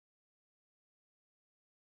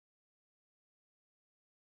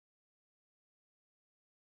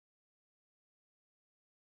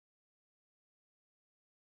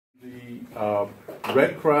The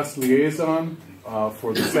Red Cross liaison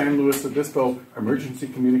for the San Luis Obispo Emergency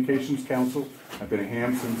Communications Council. I've been a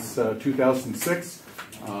ham since 2006.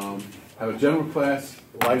 Have a general class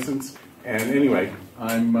license, and anyway,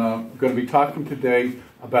 I'm going to be talking today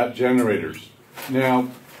about generators.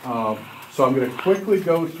 Now, so I'm going to quickly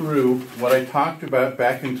go through what I talked about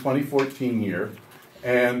back in 2014 here,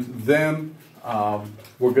 and then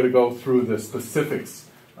we're going to go through the specifics.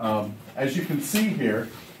 As you can see here,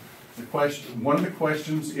 one of the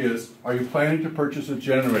questions is, are you planning to purchase a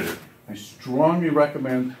generator? I strongly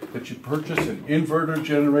recommend that you purchase an inverter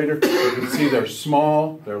generator. You can see they're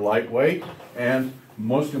small, they're lightweight, and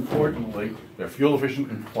most importantly, they're fuel efficient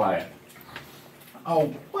and quiet.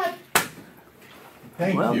 Oh, what?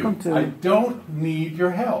 Thank you. I don't need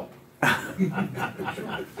your help. But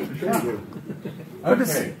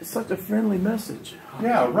Okay. it's such a friendly message.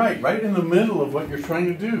 Yeah, right in the middle of what you're trying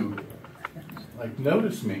to do. Like,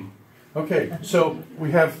 notice me. Okay, so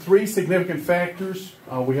we have three significant factors.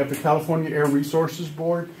 We have the California Air Resources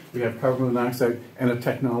Board, we have carbon monoxide, and a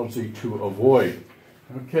technology to avoid.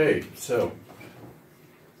 Okay, so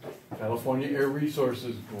California Air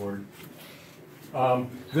Resources Board.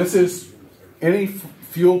 This is any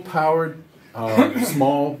fuel-powered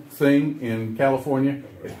small thing in California.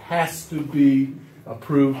 It has to be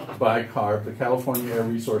approved by CARB, the California Air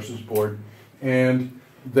Resources Board, and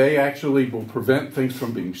they actually will prevent things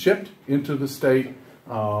from being shipped into the state.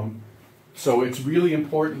 So it's really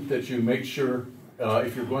important that you make sure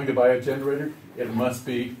if you're going to buy a generator, it must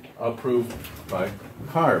be approved by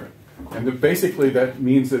CARB. And basically that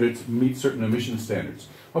means that it meets certain emission standards.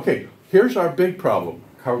 Okay, here's our big problem,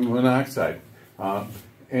 carbon monoxide.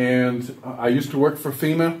 And I used to work for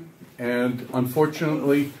FEMA, and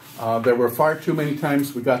unfortunately there were far too many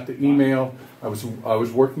times we got the email. I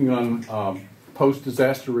was working on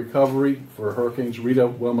post-disaster recovery for Hurricanes Rita,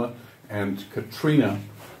 Wilma, and Katrina,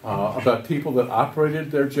 about people that operated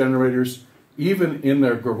their generators even in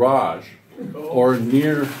their garage or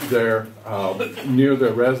near their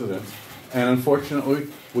residence. And unfortunately,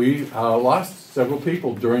 we lost several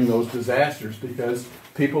people during those disasters because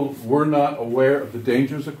people were not aware of the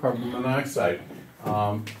dangers of carbon monoxide.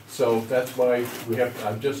 So that's why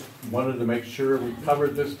I just wanted to make sure we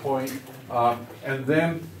covered this point. And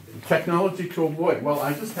then technology to avoid. Well,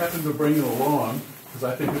 I just happened to bring it along because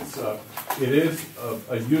I think it is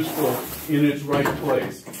a useful in its right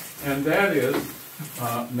place. And that is,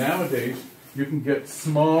 nowadays, you can get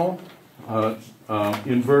small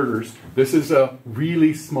inverters. This is a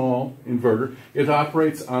really small inverter. It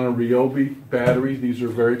operates on a Ryobi battery. These are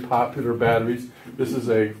very popular batteries. This is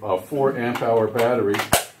a 4 amp hour battery.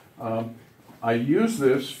 I use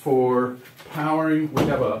this for powering. We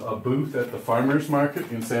have a booth at the farmers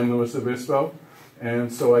market in San Luis Obispo,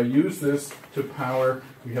 and so I use this to power.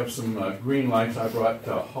 We have some green lights. I brought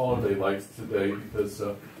holiday lights today because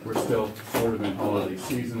we're still sort of in holiday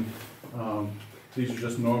season. These are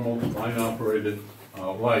just normal line-operated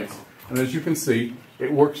lights, and as you can see,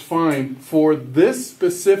 it works fine for this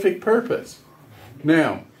specific purpose.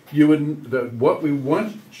 Now, what we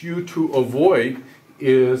want you to avoid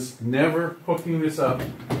is never hooking this up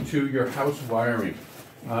to your house wiring.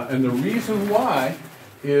 And the reason why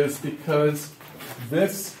is because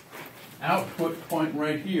this output point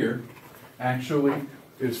right here actually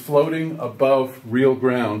is floating above real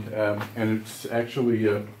ground, and it's actually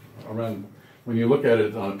around, when you look at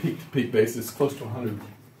it on a peak-to-peak basis, close to 100,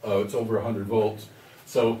 it's over 100 volts.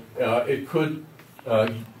 So it could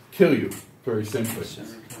kill you, very simply.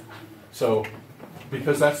 So,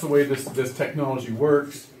 because that's the way this technology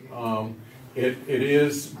works, it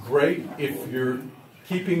is great if you're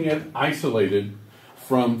keeping it isolated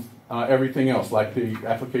from everything else, like the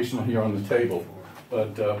application here on the table.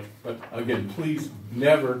 But again, please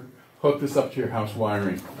never hook this up to your house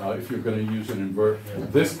wiring if you're going to use an inverter,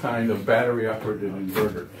 this kind of battery-operated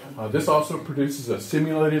inverter. This also produces a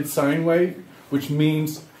simulated sine wave, which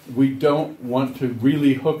means we don't want to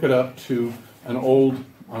really hook it up to an old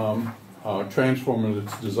transformer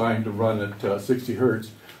that's designed to run at 60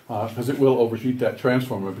 hertz because it will overheat that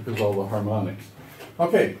transformer because of all the harmonics.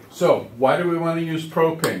 Okay, so why do we want to use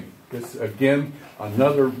propane? This, again,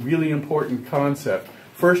 another really important concept.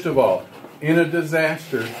 First of all, in a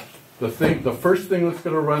disaster, the first thing that's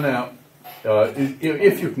going to run out,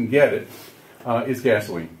 if you can get it, is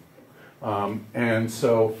gasoline. And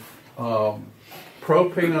so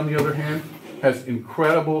propane, on the other hand, has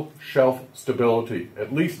incredible shelf stability,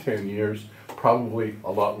 at least 10 years, probably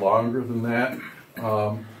a lot longer than that.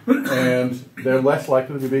 And they're less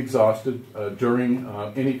likely to be exhausted during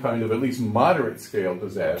any kind of at least moderate scale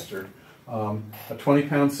disaster. A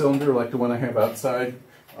 20-pound cylinder like the one I have outside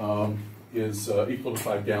is equal to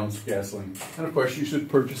 5 gallons of gasoline. And of course, you should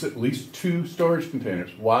purchase at least 2 storage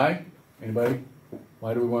containers. Why? Anybody?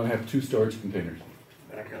 Why do we want to have 2 storage containers?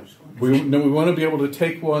 We want to be able to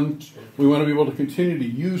take one, we want to be able to continue to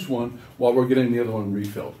use one while we're getting the other one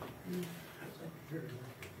refilled.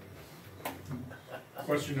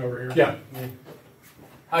 Question over here. Yeah.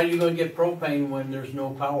 How are you going to get propane when there's no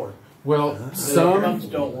power? Well, The pumps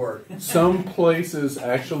don't work. some places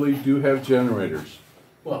actually do have generators.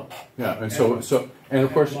 Well, Yeah, and and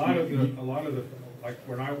of course, a lot of the like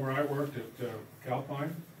where I worked at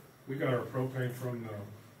Calpine, we got our propane from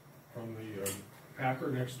the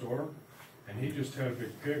packer next door, and he just had a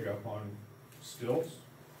big pig up on stilts.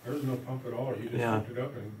 There was no pump at all. You just hooked it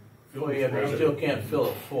up and filled well, it. yeah, but you still can't fill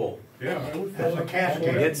it full. Yeah, it would That's fill a it.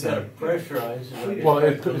 cascade. It's pressurized. well,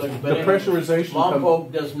 the pressurization.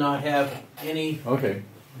 Lompoc does not have any Okay.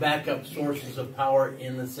 backup sources of power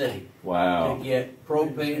in the city Wow. to get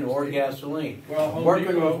propane or gasoline. Well, Home Working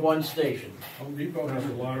Depot- with one station. Home Depot has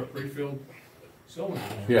a lot of pre-filled cylinders.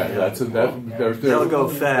 Yeah, They'll go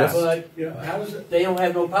fast. But Yeah, how is it? they don't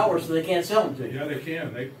have no power, so they can't sell them to you. Yeah, they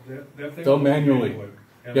can. That thing They'll will manually.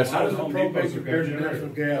 And Yes. a lot How of does the Home propane Depots have got compare to natural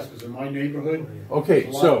generators. gas? Because in my neighborhood, Okay,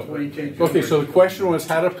 a lot so of 20K the question was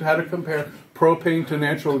how to compare propane to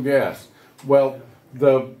natural gas. Well,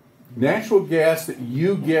 the natural gas that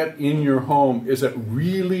you get in your home is at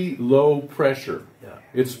really low pressure. Yeah.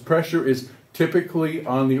 Its pressure is typically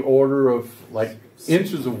on the order of like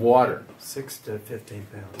inches of water. 6 to 15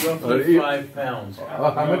 pounds. Roughly 5 pounds.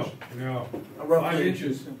 How much? No. Roughly 5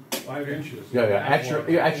 inches. 5 inches. Yeah,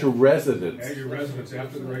 at your residence. At your residence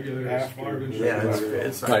after the regulator is 5 inches. Yeah,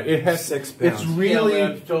 it's Right. It has 6 It's pounds. really Yeah,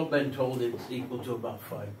 I've been told it's equal to about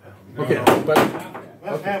 5 pounds. okay, but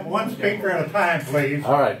let's have one speaker at a time, please.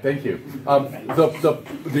 all right, thank you.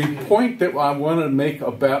 The point that I want to make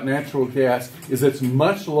about natural gas is it's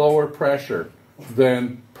much lower pressure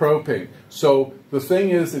than propane. So the thing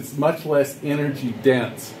is, it's much less energy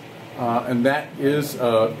dense, and that is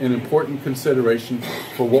an important consideration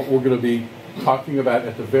for what we're going to be talking about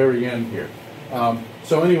at the very end here.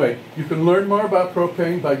 So anyway, you can learn more about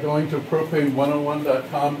propane by going to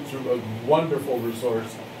propane101.com. It's a wonderful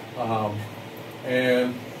resource.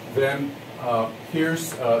 And then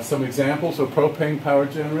here's some examples of propane power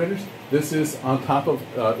generators. This is on top of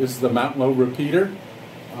is the Mount Low repeater,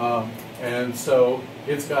 and so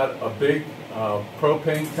it's got a big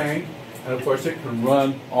propane tank, and of course it can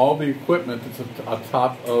run all the equipment that's on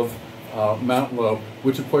top of Mount Low,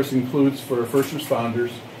 which of course includes for first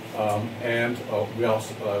responders, and we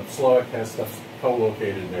also SLOIC has stuff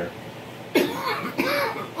co-located there.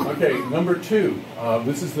 Okay, number 2.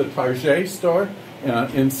 This is the Target store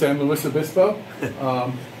in San Luis Obispo,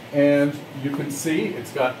 and you can see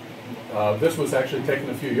it's got. This was actually taken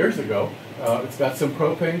a few years ago. It's got some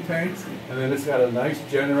propane tanks, and then it's got a nice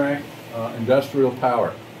Generac industrial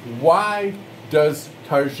power. Why does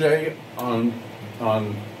Target on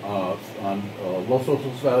Los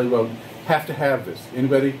Osos Valley Road have to have this?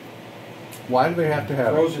 Anybody? Why do they have to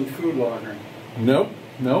have it? Frozen food laundering. Nope,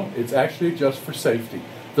 no, it's actually just for safety.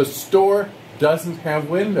 The store doesn't have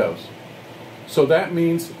windows. So that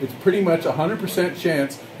means it's pretty much 100%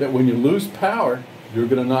 chance that when you lose power, you're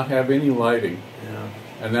going to not have any lighting. Yeah.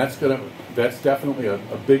 And that's definitely a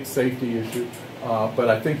big safety issue. But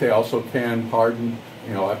I think they also can harden.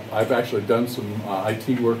 You know, I've actually done some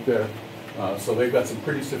IT work there. So they've got some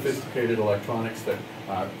pretty sophisticated electronics that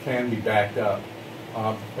can be backed up.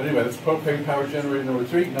 But anyway, that's propane power generator number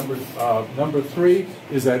 3. Number 3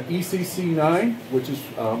 is at ECC9, which is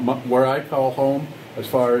where I call home as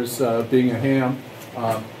far as being a ham.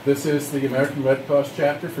 This is the American Red Cross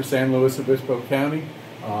chapter for San Luis Obispo County.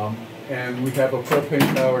 And we have a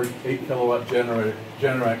propane-powered 8-kilowatt generator,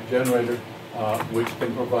 which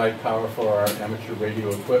can provide power for our amateur radio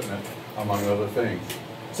equipment, among other things.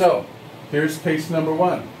 So, here's case number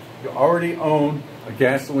 1. You already own a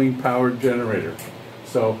gasoline-powered generator.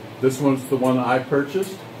 So this one's the one I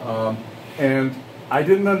purchased, and I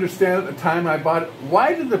didn't understand at the time I bought it,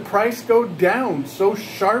 why did the price go down so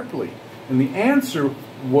sharply? And the answer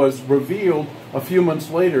was revealed a few months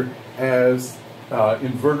later as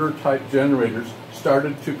inverter-type generators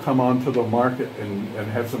started to come onto the market and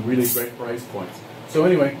have some really great price points. So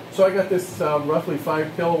anyway, so I got this roughly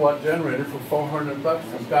 5-kilowatt generator for $400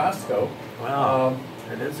 from Costco. Wow.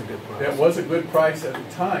 It is a good price. That was a good price at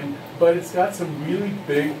the time, but it's got some really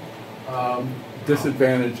big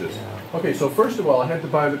disadvantages. Yeah. Okay, so first of all, I had to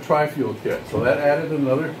buy the tri-fuel kit, so that added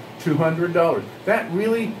another $200. That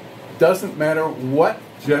really doesn't matter what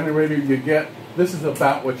generator you get this is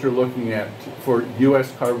about what you're looking at for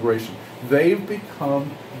U.S. carburation. They've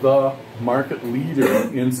become the market leader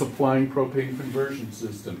in supplying propane conversion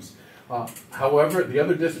systems. However, the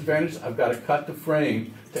other disadvantage, I've got to cut the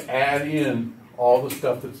frame to add in all the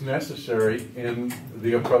stuff that's necessary in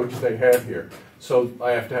the approach they have here. So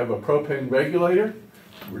I have to have a propane regulator,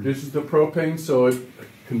 reduces the propane so it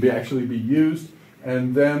can actually be used,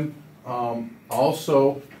 and then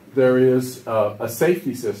also there is a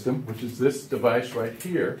safety system, which is this device right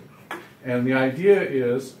here. And the idea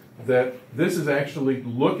is that this is actually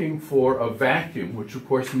looking for a vacuum, which of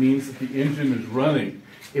course means that the engine is running.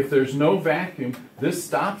 If there's no vacuum, this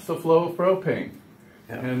stops the flow of propane.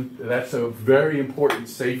 Yeah. And that's a very important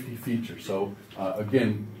safety feature. So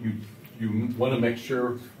again, you want to make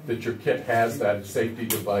sure that your kit has that safety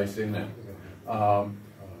device in it.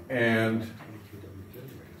 And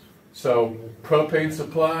so propane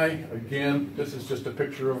supply, again, this is just a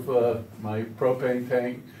picture of my propane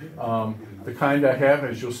tank. The kind I have,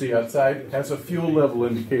 as you'll see outside, has a fuel level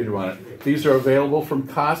indicator on it. These are available from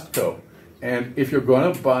Costco. And if you're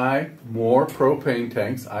going to buy more propane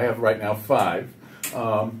tanks, I have right now 5,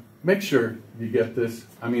 make sure you get this.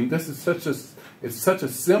 I mean, this is it's such a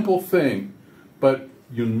simple thing, but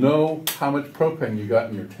you know how much propane you got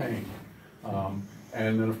in your tank.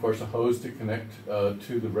 And then, of course, a hose to connect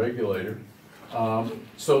to the regulator.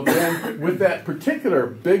 So then, with that particular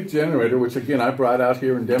big generator, which again I brought out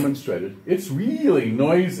here and demonstrated, it's really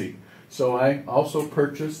noisy. So I also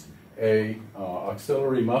purchased a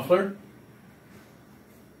auxiliary muffler,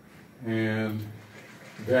 and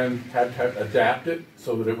then had to adapt it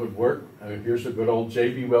so that it would work. Here's a good old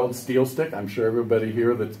JB Weld steel stick. I'm sure everybody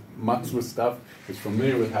here that mucks with stuff is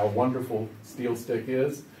familiar with how wonderful steel stick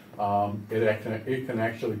is. It can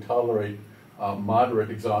actually tolerate moderate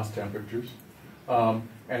exhaust temperatures.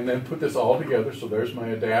 And then put this all together. So there's my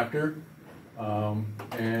adapter.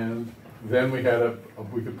 And then we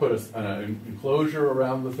could put an enclosure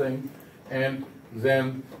around the thing. And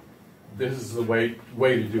then this is the way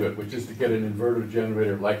to do it, which is to get an inverter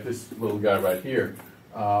generator like this little guy right here.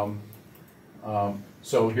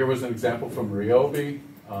 So here was an example from Ryobi.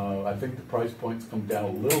 I think the price points come down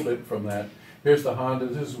a little bit from that. Here's the Honda.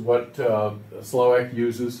 This is what Slovak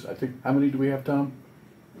uses. I think, how many do we have, Tom?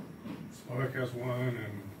 Slovak has one,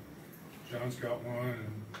 and John's got one,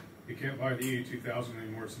 and you can't buy the EU2000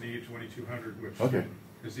 anymore. It's an EU2200, which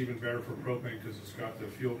is even better for propane because it's got the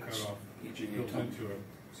fuel cutoff built into it.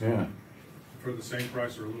 So yeah. For the same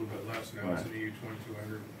price or a little bit less now, it's an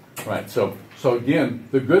EU2200. Right. So again,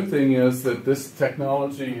 the good thing is that this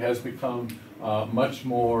technology has become much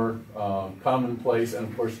more commonplace, and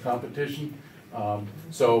of course competition.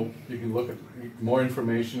 So you can look at more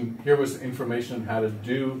information. Here was information on how to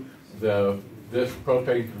do this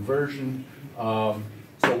propane conversion.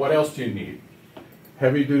 So what else do you need?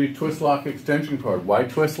 Heavy duty twist lock extension cord. Why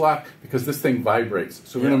twist lock? Because this thing vibrates.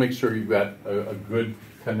 So we're going to make sure you've got a good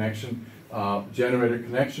connection. Generator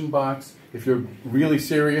connection box. If you're really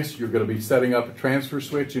serious, you're going to be setting up a transfer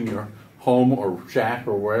switch in your home or shack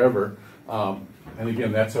or wherever. And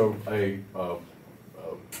again, that's a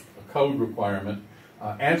code requirement.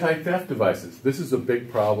 Anti-theft devices. This is a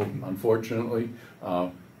big problem, unfortunately,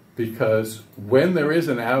 because when there is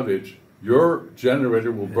an outage, your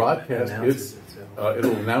generator will broadcast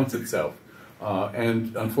it'll announce itself.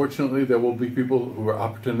 And unfortunately, there will be people who are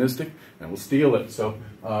opportunistic and will steal it. So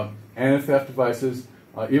anti-theft devices,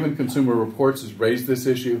 even Consumer Reports has raised this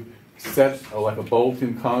issue. Set like a bolt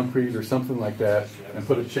in concrete or something like that and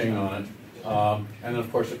put a chain on it. And then,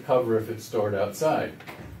 of course, a cover if it's stored outside.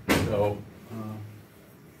 So,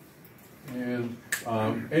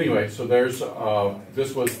 anyway, so there's,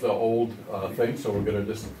 this was the old thing, so we're going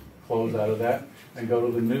to just close out of that and go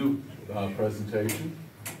to the new presentation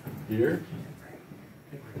here.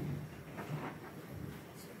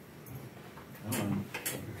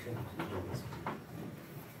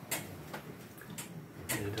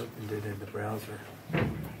 It opened it in the browser.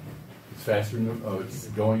 It's faster. Oh, it's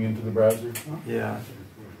going into the browser. Yeah.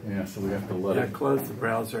 Yeah. So we have to let it. Close the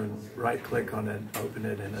browser and right-click on it, open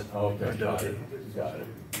it in it. Okay. Got it. Got it.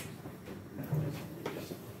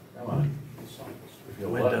 Come on.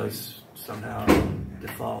 Windows somehow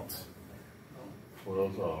defaults.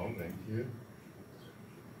 Close all. Thank you.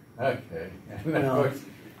 Okay.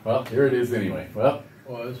 Well, here it is anyway. Well,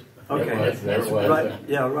 was. Okay. There it was.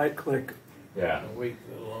 Yeah, right-click. Yeah. A week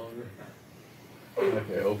a little longer.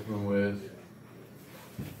 Okay, open with.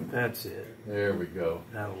 That's it. There we go.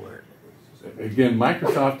 That'll work. Again,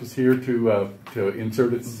 Microsoft is here to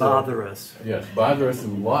insert its. Bother us. Yes, bother us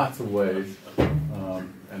in lots of ways,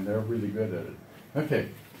 and they're really good at it. Okay.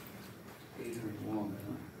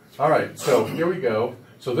 All right, so here we go.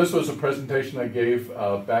 So this was a presentation I gave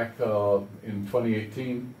back in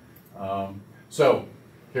 2018. So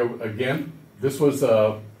here again, this was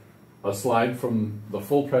a slide from the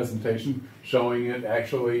full presentation showing it.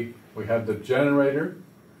 Actually, we have the generator.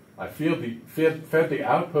 I fed the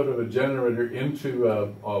output of a generator into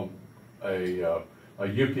a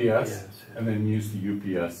UPS, Yes. and then used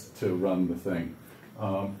the UPS to run the thing.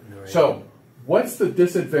 So what's the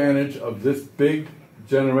disadvantage of this big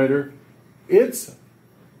generator?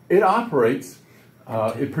 It operates,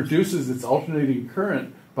 it produces its alternating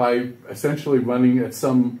current by essentially running at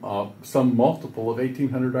some multiple of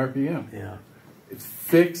 1800 RPM. Yeah. It's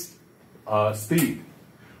fixed speed.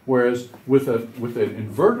 Whereas with an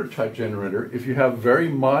inverter type generator, if you have very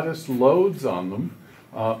modest loads on them,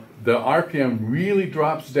 the RPM really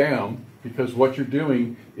drops down, because what you're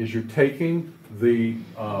doing is you're taking the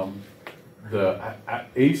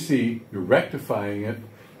AC, you're rectifying it,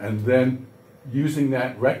 and then using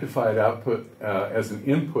that rectified output as an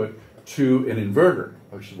input to an inverter,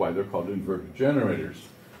 which is why they're called inverter generators.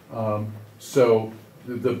 So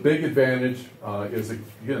the big advantage is,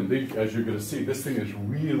 again, as you're going to see, this thing is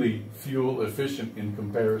really fuel efficient in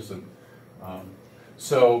comparison.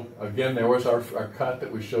 So again, there was our cut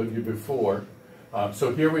that we showed you before.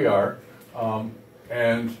 So here we are,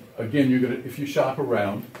 and again, you're going to, if you shop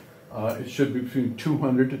around, it should be between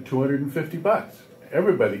 200 to 250 bucks.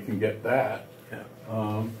 Everybody can get that.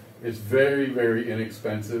 Yeah. It's very, very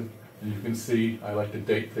inexpensive. And you can see I like to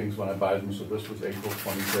date things when I buy them, so this was April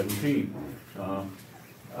 2017.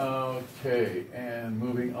 Okay, and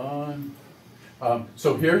moving on.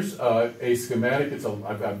 So here's a schematic.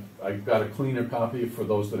 I've got a cleaner copy for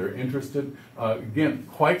those that are interested. Again,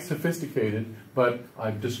 quite sophisticated, but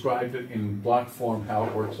I've described it in block form how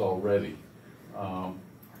it works already.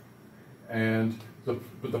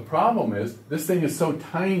 But the problem is, this thing is so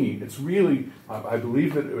tiny. It's really, I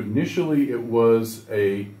believe that initially it was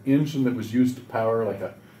an engine that was used to power like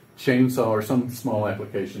a chainsaw or some small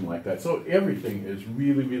application like that. So everything is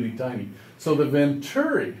really, really tiny. So the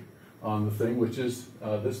venturi on the thing, which is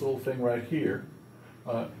this little thing right here,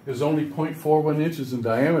 is only 0.41 inches in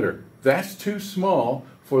diameter. That's too small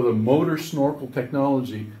for the motor snorkel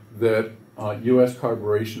technology that U.S.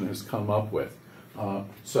 Carburation has come up with.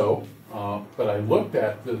 But I looked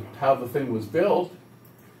at how the thing was built,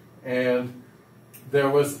 and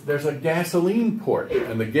there's a gasoline port,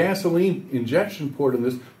 and the gasoline injection port in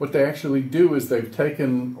this, what they actually do is they've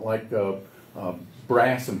taken like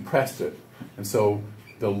brass and pressed it, and so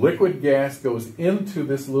the liquid gas goes into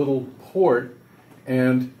this little port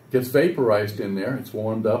and gets vaporized in there. It's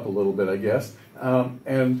warmed up a little bit, I guess,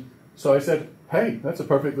 and so I said, hey, that's a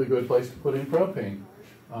perfectly good place to put in propane.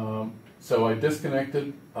 So I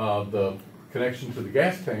disconnected the connection to the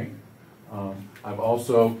gas tank. I've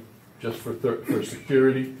also, just for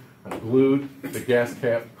security, I glued the gas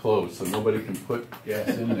cap closed so nobody can put gas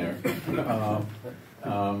in there.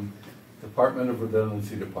 Department of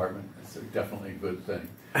Redundancy Department. It's definitely a good thing.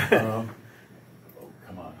 Oh,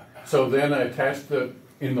 come on. So then I attached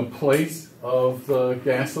in the place of the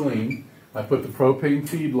gasoline, I put the propane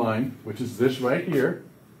feed line, which is this right here.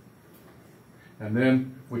 And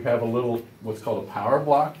then we have a little, what's called a power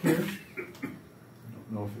block here. I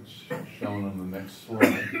don't know if it's shown on the next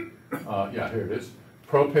slide. Yeah, here it is.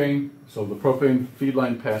 Propane, so the propane feed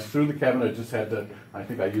line passed through the cabinet. I just had to, I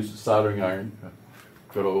think I used a soldering iron.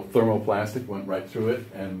 Good old thermoplastic, went right through it.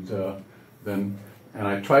 And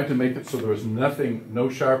I tried to make it so there was no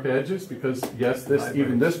sharp edges, because yes,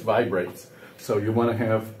 even this vibrates. So you want to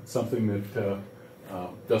have something that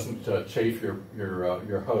doesn't chafe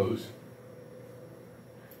your hose.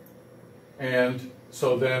 And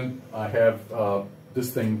so then I have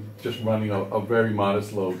this thing just running a very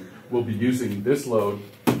modest load. We'll be using this load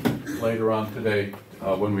later on today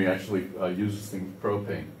when we actually use this thing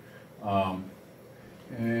propane.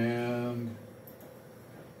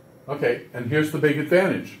 Okay, and here's the big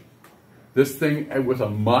advantage. This thing with a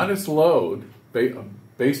modest load,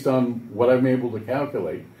 based on what I'm able to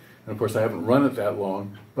calculate, and of course I haven't run it that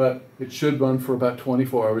long, but it should run for about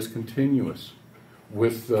 24 hours continuous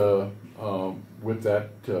with that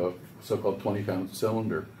so-called 20-pound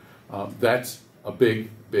cylinder. That's a big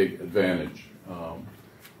advantage.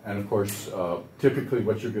 And of course, typically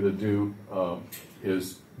what you're going to do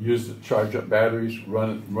is use to charge up batteries,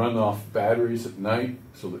 run off batteries at night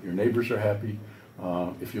so that your neighbors are happy,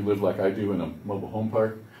 if you live like I do in a mobile home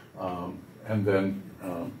park, and then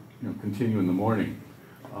continue in the morning.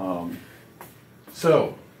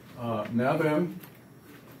 Now then,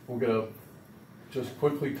 we're going to just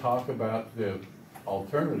quickly talk about the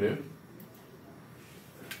alternative,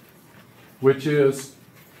 which is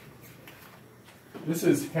This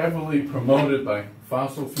is heavily promoted by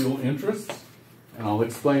fossil fuel interests, and I'll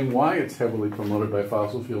explain why it's heavily promoted by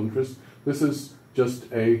fossil fuel interests. This is just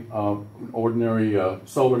a ordinary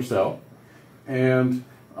solar cell, and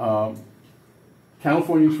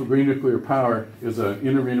Californians for Green Nuclear Power is an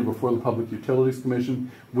intervener before the Public Utilities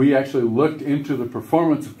Commission. We actually looked into the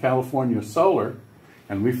performance of California solar,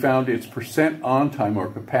 and we found its percent on time or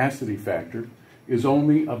capacity factor is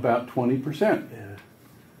only about 20%. Yeah.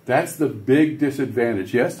 That's the big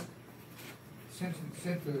disadvantage. Yes? Since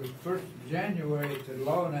the 1st of January, it's a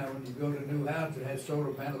law now when you go to a new house that has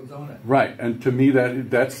solar panels on it. Right, and to me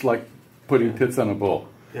that's like putting tits on a bull.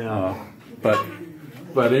 Yeah.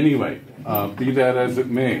 But anyway, be that as it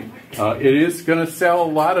may, it is going to sell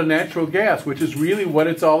a lot of natural gas, which is really what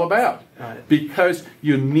it's all about. Right. Because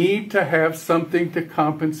you need to have something to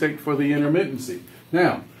compensate for the intermittency.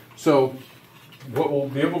 Now, so what we'll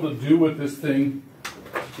be able to do with this thing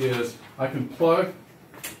is I can plug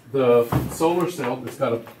the solar cell. It's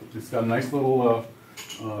got a nice little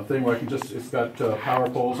thing where I can just, it's got power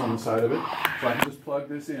poles on the side of it. So I can just plug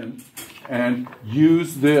this in and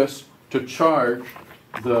use this to charge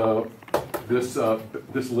this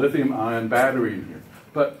lithium-ion battery in here.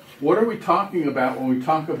 But what are we talking about when we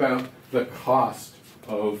talk about the cost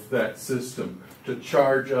of that system to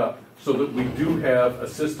charge up so that we do have a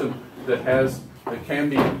system that can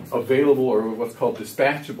be available or what's called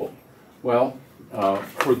dispatchable? Well,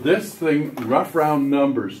 for this thing, rough round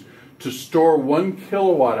numbers, to store 1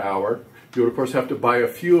 kilowatt hour, you would of course have to buy a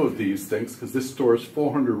few of these things because this stores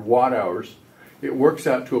 400 watt hours. It works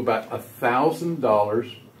out to about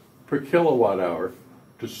 $1,000 per kilowatt hour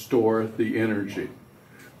to store the energy.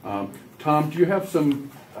 Tom, do you have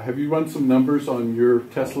you run some numbers on your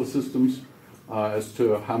Tesla systems as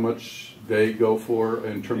to how much they go for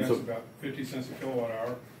in terms of? About 50 cents a kilowatt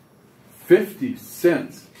hour. 50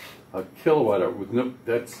 cents a kilowatt hour with no,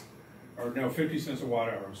 that's. Or no, 50 cents a watt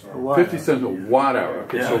hour, I'm sorry. 50 cents a watt hour.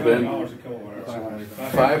 Okay, Yeah. so then, $500 a kilowatt hour. So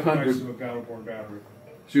about 500 half the price of a battle-borne battery.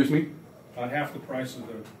 excuse me? About half the price of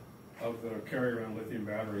the carry-around lithium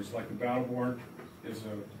batteries. Like the battle-borne is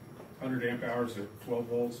 100 amp hours at 12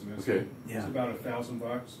 volts, and it's, Okay. it's about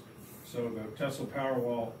 $1,000. So the Tesla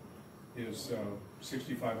Powerwall is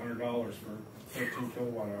 $6,500 for 13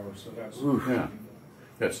 kilowatt hours. So that's Yeah.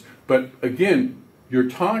 Yes. But again, you're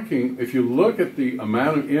talking, if you look at the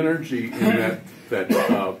amount of energy in that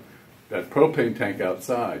propane tank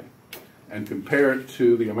outside and compare it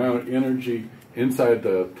to the amount of energy inside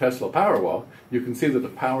the Tesla Powerwall, you can see that the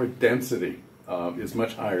power density is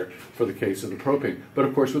much higher for the case of the propane. But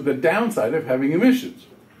of course with the downside of having emissions.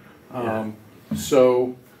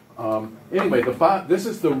 Anyway, this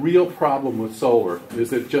is the real problem with solar,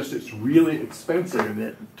 is that it's really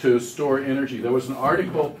expensive to store energy. There was an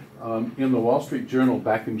article in the Wall Street Journal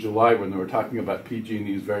back in July when they were talking about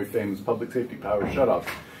PG&E's very famous public safety power shutoff.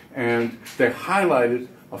 And they highlighted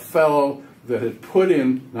a fellow that had put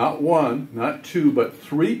in not 1, not 2, but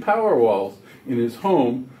 3 power walls in his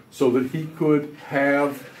home so that he could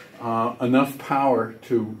have enough power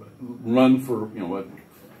to run for a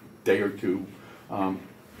day or two.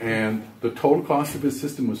 And the total cost of his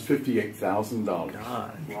system was $58,000.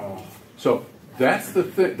 God. So that's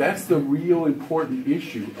the real important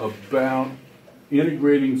issue about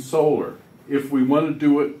integrating solar if we want to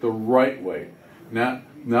do it the right way.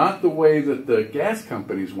 Not the way that the gas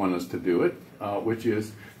companies want us to do it, which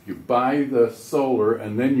is you buy the solar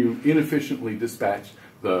and then you inefficiently dispatch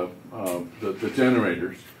the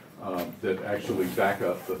generators that actually back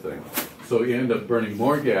up the thing. So you end up burning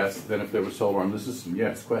more gas than if there was solar on the system.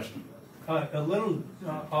 Yes, question? A little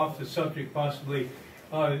off the subject possibly.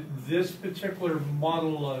 This particular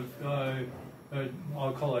model of,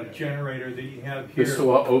 I'll call it a generator that you have here. This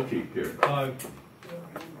Oki here.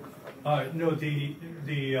 No, the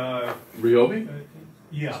Ryobi?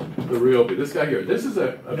 yeah. The Ryobi. This guy here. This is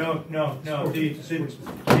No, the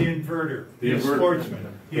inverter. The inverter.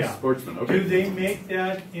 Sportsman. The Yeah. Sportsman. Okay. Do they make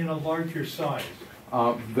that in a larger size?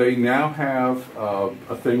 They now have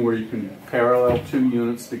a thing where you can parallel 2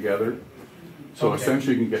 units together. So Okay.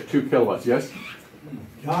 essentially you can get 2 kilowatts. Yes?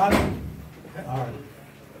 John,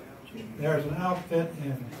 there's an outfit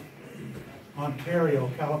in Ontario,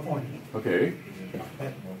 California, Okay.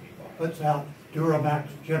 that puts out Duramax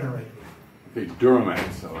generators. Okay,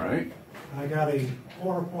 Duramax, all right. I got a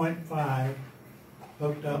 4.5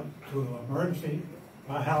 hooked up to an emergency.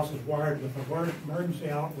 My house is wired with emergency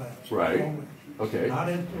outlets. Right. only, Okay. Not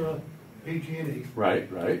into a PG&E. Right.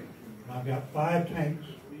 I've got 5 tanks,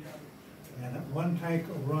 and that 1 tank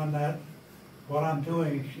will run that. What I'm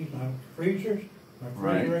doing is keep my freezers, my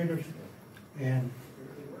Right. refrigerators, and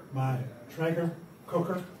my Traeger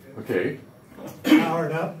cooker, Okay.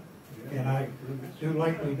 powered up, and I do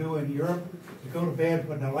like we do in Europe, you go to bed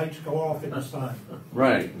when the lights go off in the sun.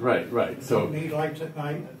 Right. I So, don't need lights at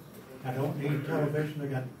night, I don't need television, I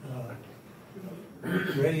got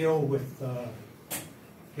radio with,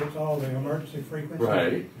 gets all the emergency frequencies.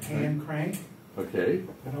 Right. Hand crank, okay.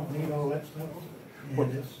 I don't need all that stuff. Well-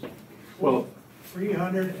 And it's Well,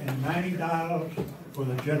 $390 for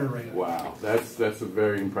the generator. wow, that's a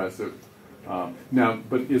very impressive. Now,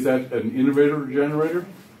 but is that an inverter generator?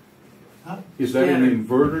 Huh? Is that an Standard.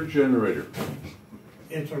 inverter generator?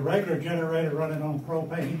 It's a regular generator running on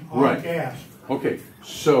propane or Right. gas. Okay,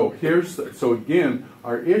 so so again,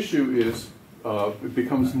 our issue is, it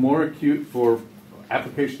becomes more acute for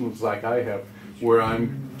applications like I have, where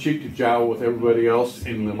I'm cheek to jowl with everybody else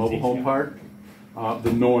in the mobile home park.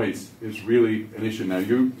 The noise is really an issue. Now,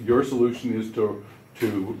 your solution is to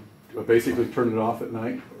basically turn it off at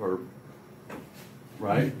night, or,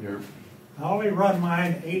 right? I only run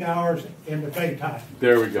mine 8 hours in the daytime.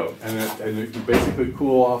 There we go. And you basically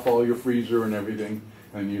cool off all your freezer and everything,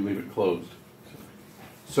 and you leave it closed.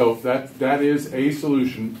 So that is a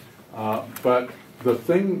solution. But the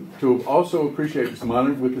thing to also appreciate is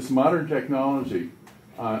with this modern technology,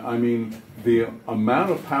 I mean, the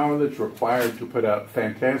amount of power that's required to put out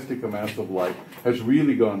fantastic amounts of light has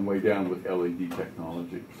really gone way down with LED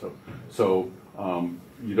technology. So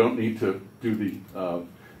you don't need to do the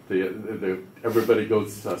everybody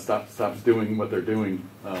stops doing what they're doing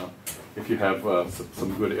if you have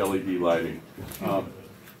some good LED lighting.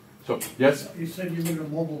 So yes. You said you live in a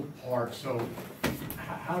mobile park, so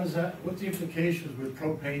how does that? What's the implications with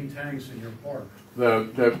propane tanks in your park?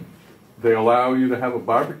 They allow you to have a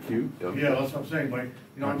barbecue. Yeah, that's what I'm saying. Like,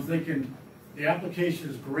 I'm thinking the application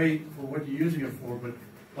is great for what you're using it for, but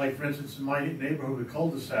like for instance, in my neighborhood with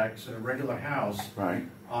cul-de-sacs in a regular house, Right.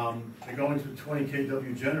 They're going to 20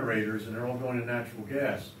 kW generators and they're all going to natural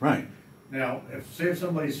gas. Right. Now, if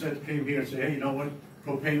somebody came here and said, hey, you know what,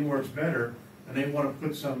 propane works better, and they want to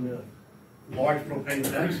put some large propane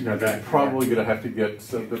tanks in Now, your they're backyard. probably going to have to get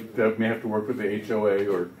they may have to work with the HOA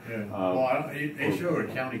or. Yeah. Well, HO or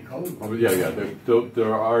county code. Oh, yeah.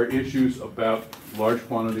 There are issues about large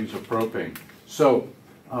quantities of propane. So,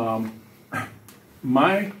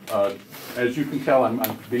 as you can tell, I'm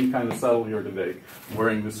being kind of subtle here today,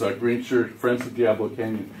 wearing this green shirt, Friends of Diablo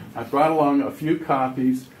Canyon. I brought along a few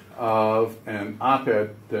copies of an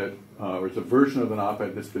op-ed that, or it's a version of an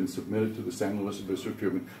op-ed that's been submitted to the San Luis Obispo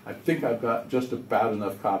Tribune. I think I've got just about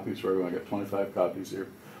enough copies for everyone. I got 25 copies here.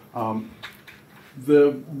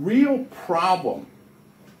 The real problem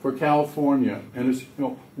for California, and it's,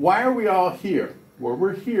 why are we all here? Well,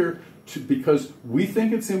 we're here because we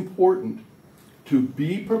think it's important to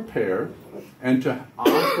be prepared and to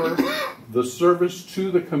offer the service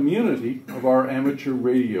to the community of our amateur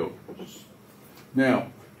radio. Now,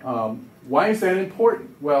 why is that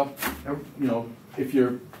important? Well, if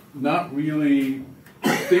you're not really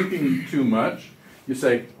thinking too much, you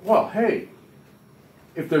say, well, hey,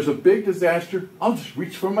 if there's a big disaster, I'll just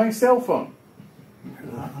reach for my cell phone.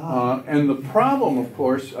 And the problem, of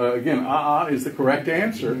course, again, is the correct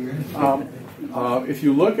answer. If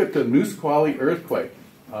you look at the Nisqually earthquake,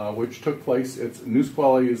 which took place,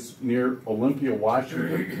 Nisqually is near Olympia,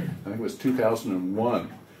 Washington. I think it was 2001.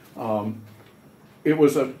 It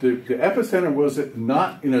was the epicenter was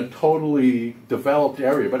not in a totally developed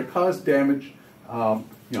area, but it caused damage, in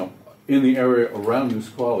the area around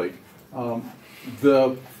Nisqually.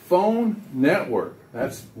 The phone network,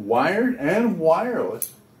 that's wired and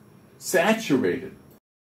wireless, saturated.